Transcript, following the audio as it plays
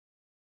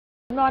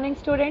Good morning,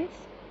 students.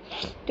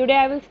 Today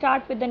I will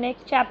start with the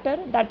next chapter,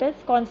 that is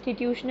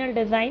constitutional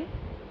design.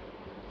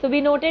 So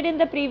we noted in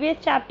the previous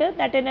chapter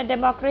that in a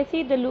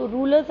democracy the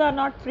rulers are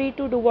not free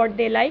to do what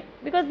they like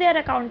because they are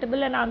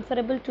accountable and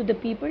answerable to the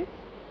people.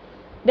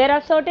 There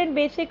are certain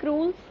basic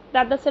rules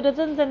that the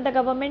citizens and the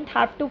government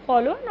have to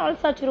follow, and all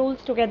such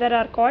rules together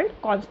are called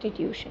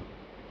constitution.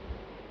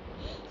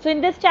 So in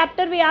this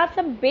chapter we ask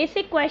some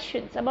basic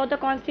questions about the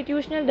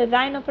constitutional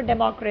design of a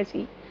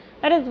democracy.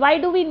 That is, why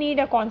do we need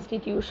a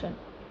constitution?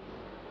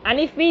 And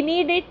if we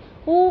need it,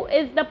 who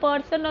is the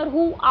person or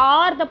who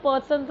are the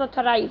persons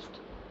authorized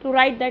to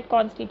write that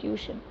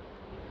constitution?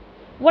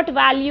 What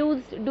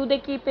values do they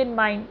keep in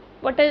mind?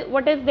 What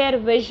is their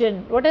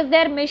vision? What is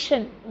their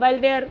mission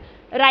while they are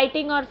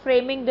writing or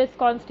framing this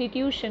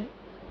constitution?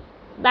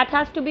 That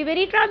has to be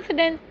very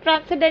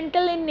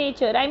transcendental in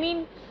nature. I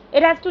mean,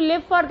 it has to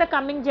live for the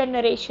coming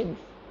generations.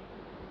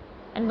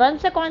 And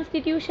once a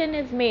constitution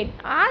is made,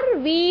 are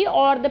we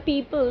or the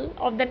people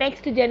of the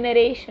next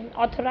generation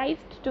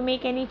authorized to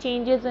make any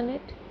changes in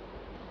it?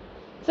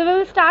 So we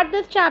will start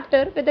this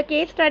chapter with a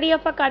case study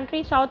of a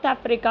country, South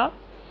Africa,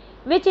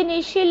 which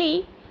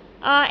initially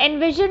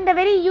envisioned a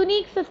very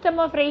unique system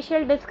of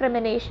racial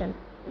discrimination.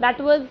 That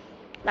is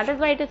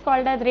why it is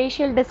called as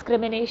racial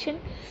discrimination,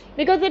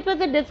 because it was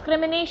a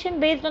discrimination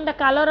based on the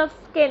color of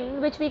skin,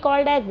 which we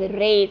called as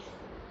race.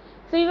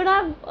 So you would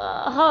have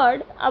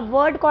heard a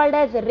word called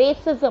as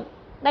racism.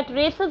 That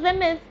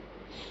racism is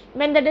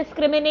when the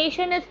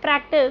discrimination is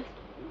practiced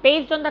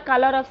based on the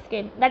color of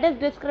skin. That is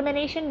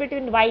discrimination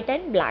between white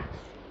and blacks.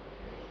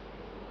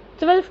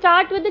 So we'll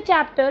start with the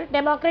chapter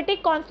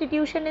Democratic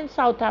Constitution in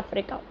South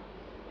Africa.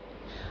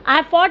 I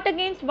have fought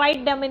against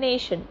white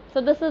domination.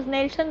 So this is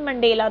Nelson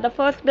Mandela, the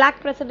first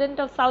black president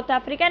of South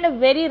Africa and a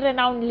very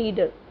renowned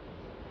leader.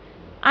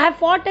 I have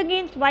fought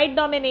against white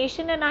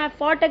domination and I have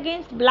fought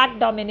against black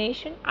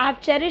domination. I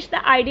have cherished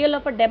the ideal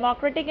of a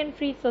democratic and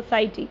free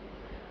society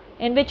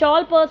in which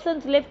all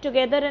persons live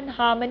together in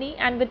harmony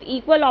and with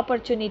equal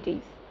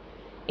opportunities.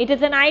 It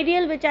is an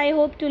ideal which I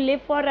hope to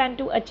live for and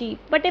to achieve,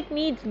 but if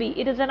needs be,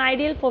 it is an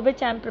ideal for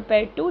which I am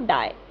prepared to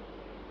die.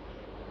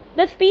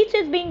 The speech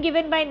is being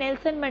given by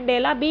Nelson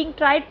Mandela being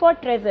tried for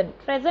treason.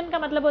 Treason का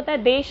मतलब होता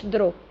है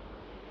देशद्रोह.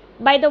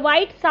 By the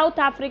white South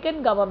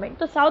African government.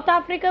 So South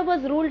Africa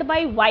was ruled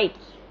by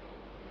whites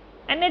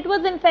and it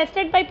was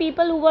infested by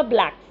people who were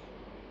blacks.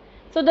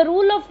 So the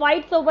rule of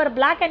whites over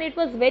black, and it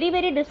was very,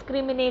 very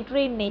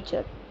discriminatory in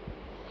nature.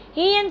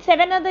 He and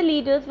 7 other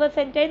leaders were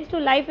sentenced to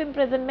life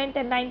imprisonment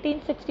in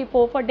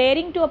 1964 for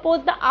daring to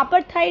oppose the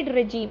apartheid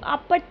regime.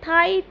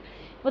 Apartheid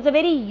was a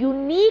very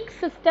unique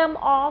system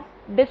of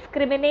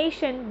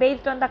discrimination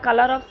based on the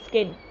color of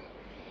skin.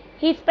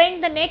 He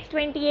spent the next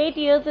 28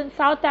 years in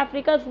South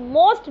Africa's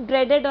most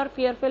dreaded or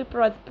fearful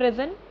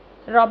prison,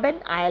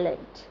 Robben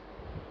Island.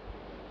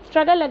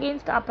 Struggle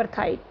against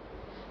apartheid.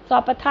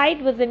 So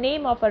apartheid was the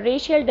name of a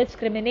racial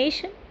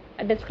discrimination,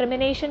 a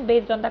discrimination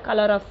based on the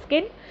color of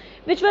skin,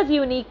 which was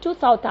unique to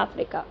South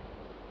Africa.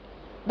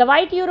 The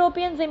white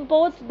Europeans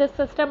imposed this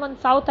system on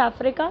South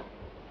Africa.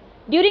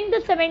 During the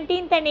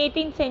 17th and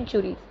 18th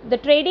centuries, the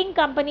trading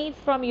companies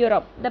from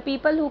Europe, the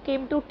people who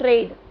came to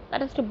trade,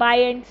 that is to buy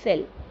and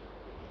sell,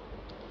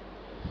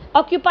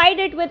 occupied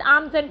it with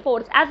arms and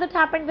force, as it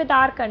happened with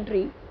our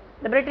country.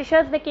 The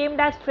Britishers, they came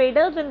as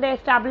traders and they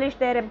established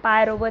their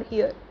empire over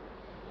here.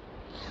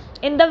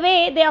 In the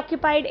way, they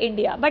occupied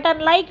India. But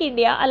unlike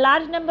India, a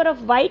large number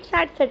of whites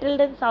had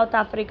settled in South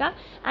Africa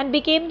and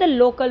became the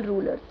local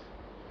rulers.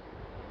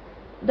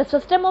 The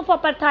system of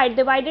apartheid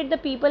divided the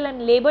people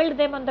and labeled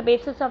them on the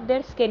basis of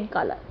their skin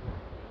color.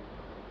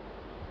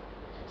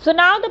 So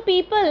now the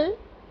people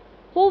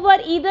who were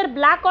either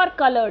black or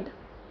colored,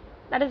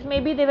 that is,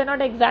 maybe they were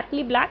not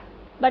exactly black,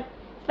 but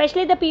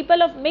especially the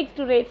people of mixed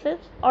races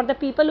or the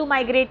people who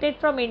migrated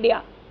from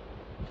India.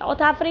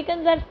 South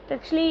Africans are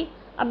actually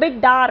a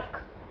bit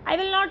dark. I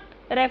will not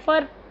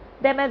refer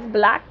them as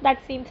black. That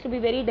seems to be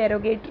very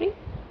derogatory.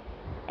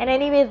 And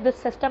anyways, this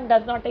system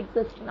does not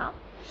exist now.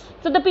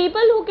 So the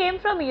people who came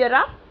from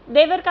Europe,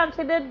 they were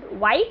considered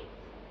white,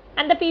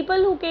 and the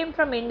people who came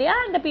from India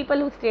and the people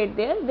who stayed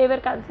there, they were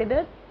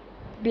considered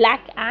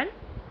black and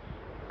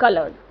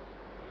colored.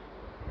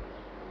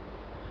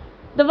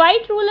 The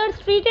white rulers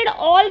treated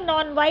all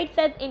non-whites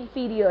as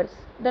inferiors.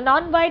 The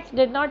non-whites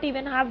did not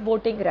even have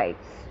voting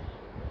rights.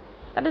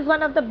 That is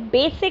one of the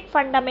basic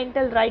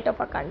fundamental right of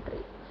a country.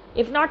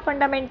 If not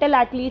fundamental,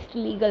 at least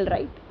legal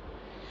right.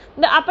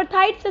 The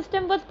apartheid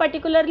system was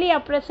particularly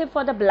oppressive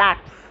for the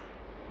blacks.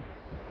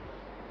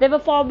 They were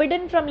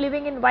forbidden from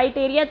living in white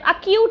areas.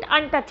 Acute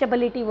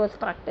untouchability was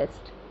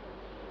practiced.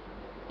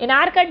 In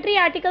our country,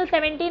 Article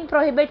 17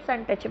 prohibits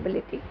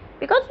untouchability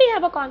because we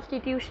have a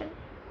constitution.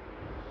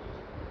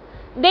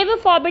 They were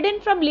forbidden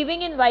from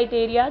living in white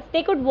areas.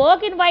 They could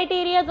work in white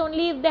areas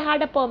only if they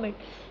had a permit.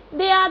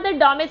 They are the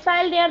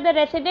domicile, they are the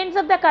residents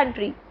of the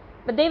country.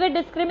 But they were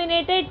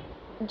discriminated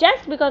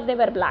just because they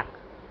were black.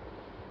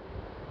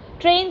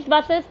 Trains,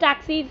 buses,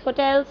 taxis,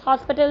 hotels,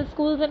 hospitals,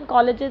 schools and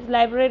colleges,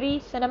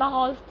 libraries, cinema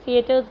halls,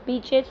 theatres,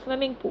 beaches,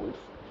 swimming pools,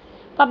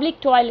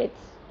 public toilets,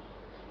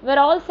 were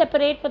all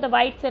separate for the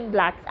whites and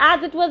blacks,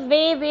 as it was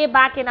way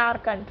back in our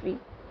country.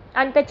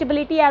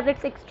 Untouchability at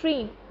its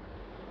extreme.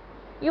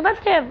 You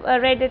must have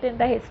read it in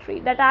the history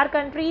that our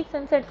country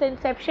since its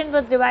inception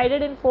was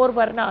divided in 4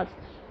 varnas: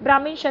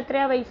 Brahmin,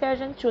 Kshatriya,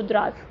 Vaishyas and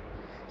Shudras.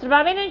 So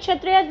Brahmin and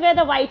Kshatriyas were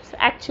the whites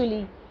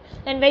actually,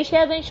 and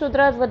Vaishyas and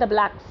Shudras were the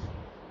blacks.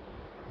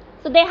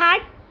 So they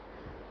had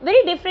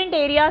very different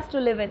areas to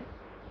live in.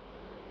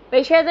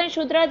 Vaishyas and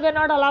Shudras were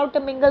not allowed to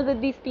mingle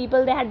with these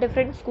people. They had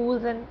different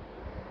schools, and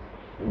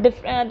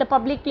the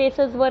public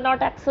places were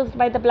not accessed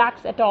by the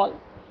blacks at all.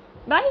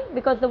 Why?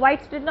 Because the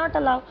whites did not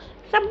allow.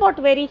 Somewhat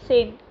very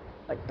same.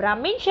 But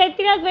Brahmin,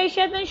 Kshatriyas,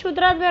 Vaishyas and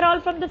Shudras were all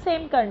from the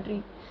same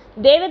country.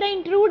 They were the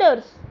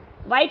intruders.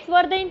 Whites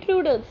were the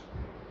intruders.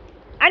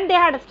 And they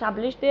had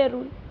established their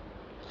rule.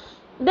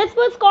 This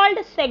was called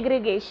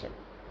segregation.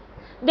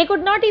 They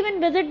could not even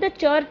visit the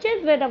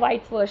churches where the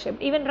whites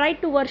worshipped. Even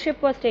right to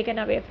worship was taken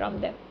away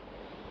from them.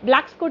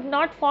 Blacks could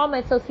not form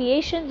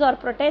associations or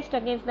protest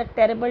against the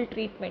terrible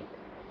treatment.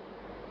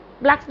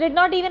 Blacks did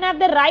not even have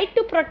the right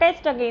to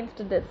protest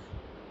against this.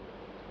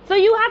 So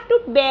you have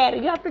to bear,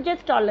 you have to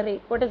just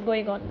tolerate what is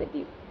going on with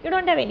you. You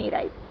don't have any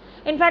right.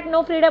 In fact,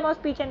 no freedom of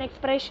speech and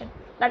expression.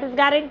 That is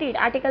guaranteed.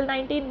 Article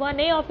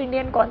 19(1)(a) of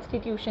Indian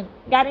Constitution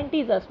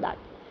guarantees us that.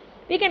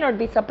 We cannot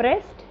be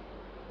suppressed.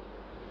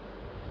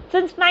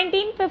 Since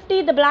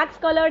 1950, the blacks,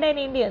 colored and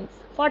Indians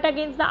fought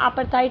against the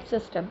apartheid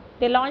system.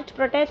 They launched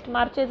protest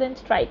marches and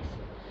strikes.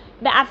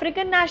 The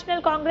African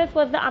National Congress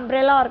was the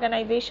umbrella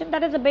organization,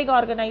 that is a big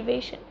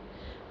organization,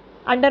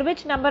 under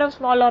which number of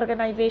small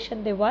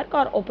organizations they work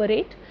or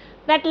operate,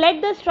 that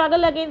led the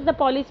struggle against the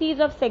policies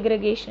of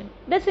segregation.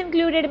 This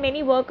included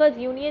many workers'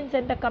 unions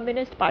and the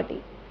Communist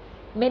Party.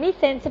 Many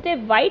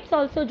sensitive whites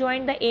also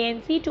joined the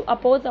ANC to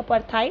oppose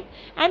apartheid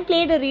and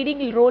played a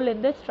leading role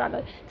in this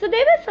struggle. So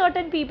there were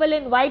certain people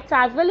in whites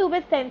as well who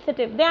were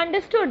sensitive. They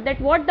understood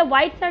that what the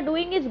whites are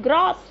doing is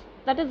gross,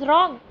 that is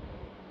wrong,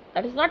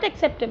 that is not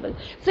acceptable.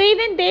 So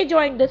even they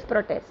joined this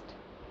protest.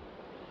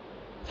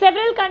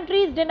 Several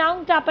countries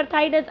denounced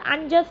apartheid as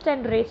unjust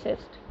and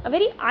racist, a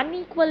very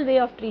unequal way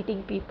of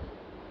treating people.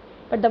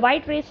 But the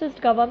white racist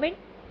government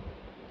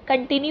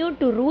continued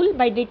to rule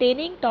by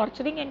detaining,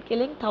 torturing and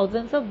killing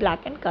thousands of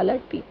black and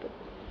colored people.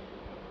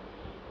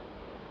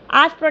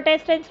 As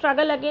protest and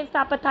struggle against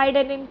apartheid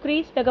had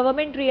increased, the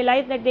government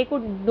realized that they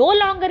could no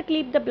longer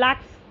keep the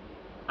blacks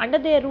under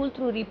their rule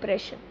through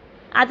repression.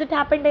 As it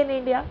happened in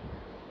India,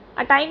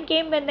 a time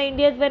came when the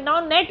Indians were now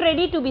not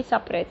ready to be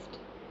suppressed.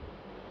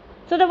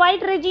 So the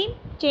white regime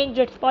changed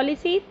its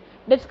policies,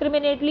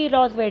 discriminatory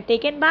laws were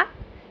taken back,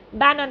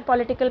 ban on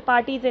political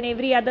parties and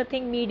every other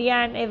thing, media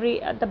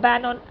and the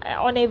ban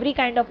on every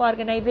kind of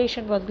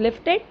organization was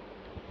lifted.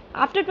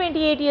 After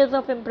 28 years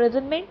of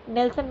imprisonment,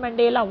 Nelson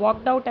Mandela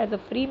walked out as a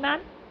free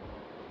man,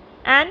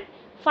 and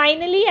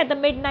finally at the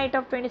midnight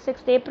of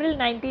 26th April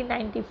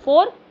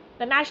 1994,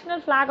 the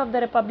national flag of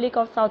the Republic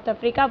of South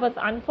Africa was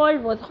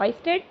unfurled, was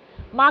hoisted,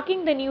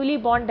 marking the newly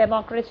born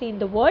democracy in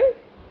the world,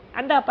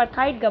 and the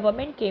apartheid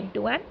government came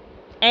to an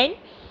end,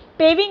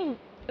 paving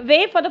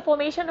way for the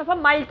formation of a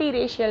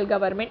multiracial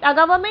government, a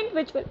government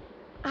which will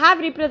have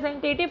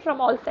representative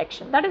from all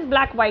sections, that is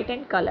black, white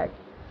and colored.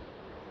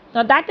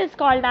 Now that is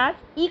called as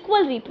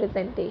equal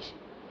representation.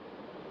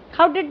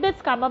 How did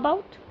this come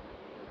about?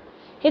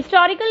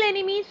 Historical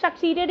enemies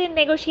succeeded in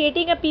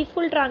negotiating a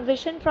peaceful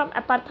transition from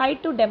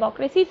apartheid to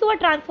democracy, so a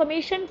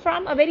transformation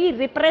from a very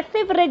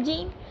repressive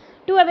regime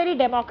to a very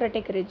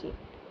democratic regime.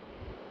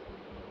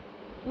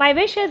 My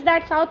wish is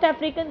that South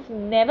Africans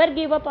never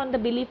give up on the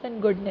belief in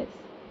goodness.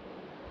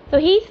 So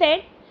he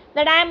said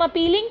that I am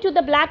appealing to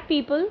the black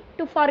people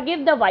to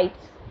forgive the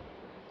whites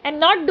and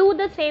not do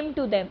the same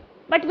to them.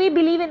 But we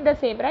believe in the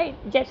same, right?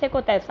 Jaise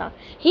ko taisa.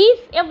 He is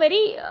a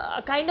very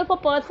kind of a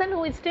person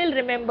who is still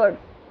remembered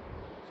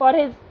for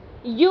his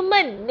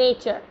human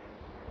nature.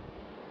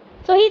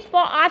 So he is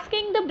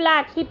asking the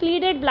blacks, he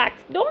pleaded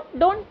blacks,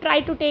 don't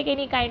try to take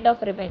any kind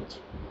of revenge.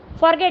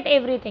 Forget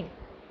everything.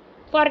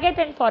 Forget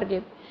and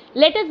forgive.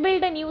 Let us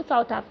build a new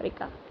South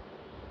Africa,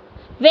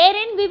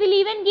 wherein we will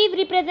even give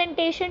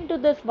representation to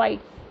this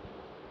whites.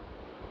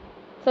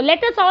 So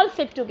let us all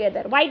sit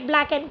together, white,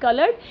 black and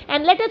colored,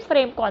 and let us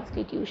frame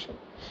constitution.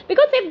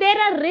 Because if there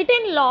are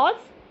written laws,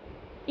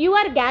 you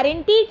are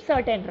guaranteed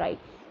certain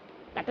rights.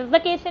 That is the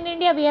case in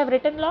India. We have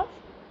written laws.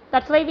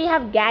 That's why we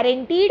have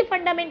guaranteed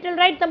fundamental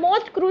rights. The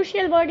most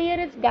crucial word here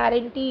is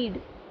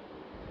guaranteed.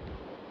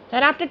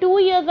 And after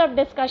 2 years of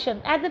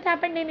discussion, as it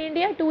happened in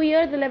India, 2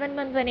 years, 11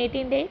 months and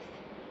 18 days,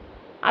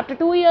 after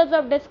 2 years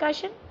of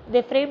discussion,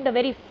 they framed a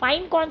very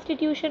fine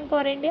constitution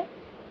for India.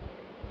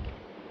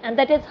 And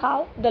that is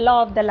how the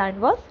law of the land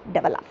was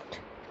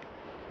developed.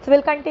 So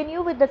we'll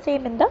continue with the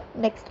same in the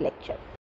next lecture.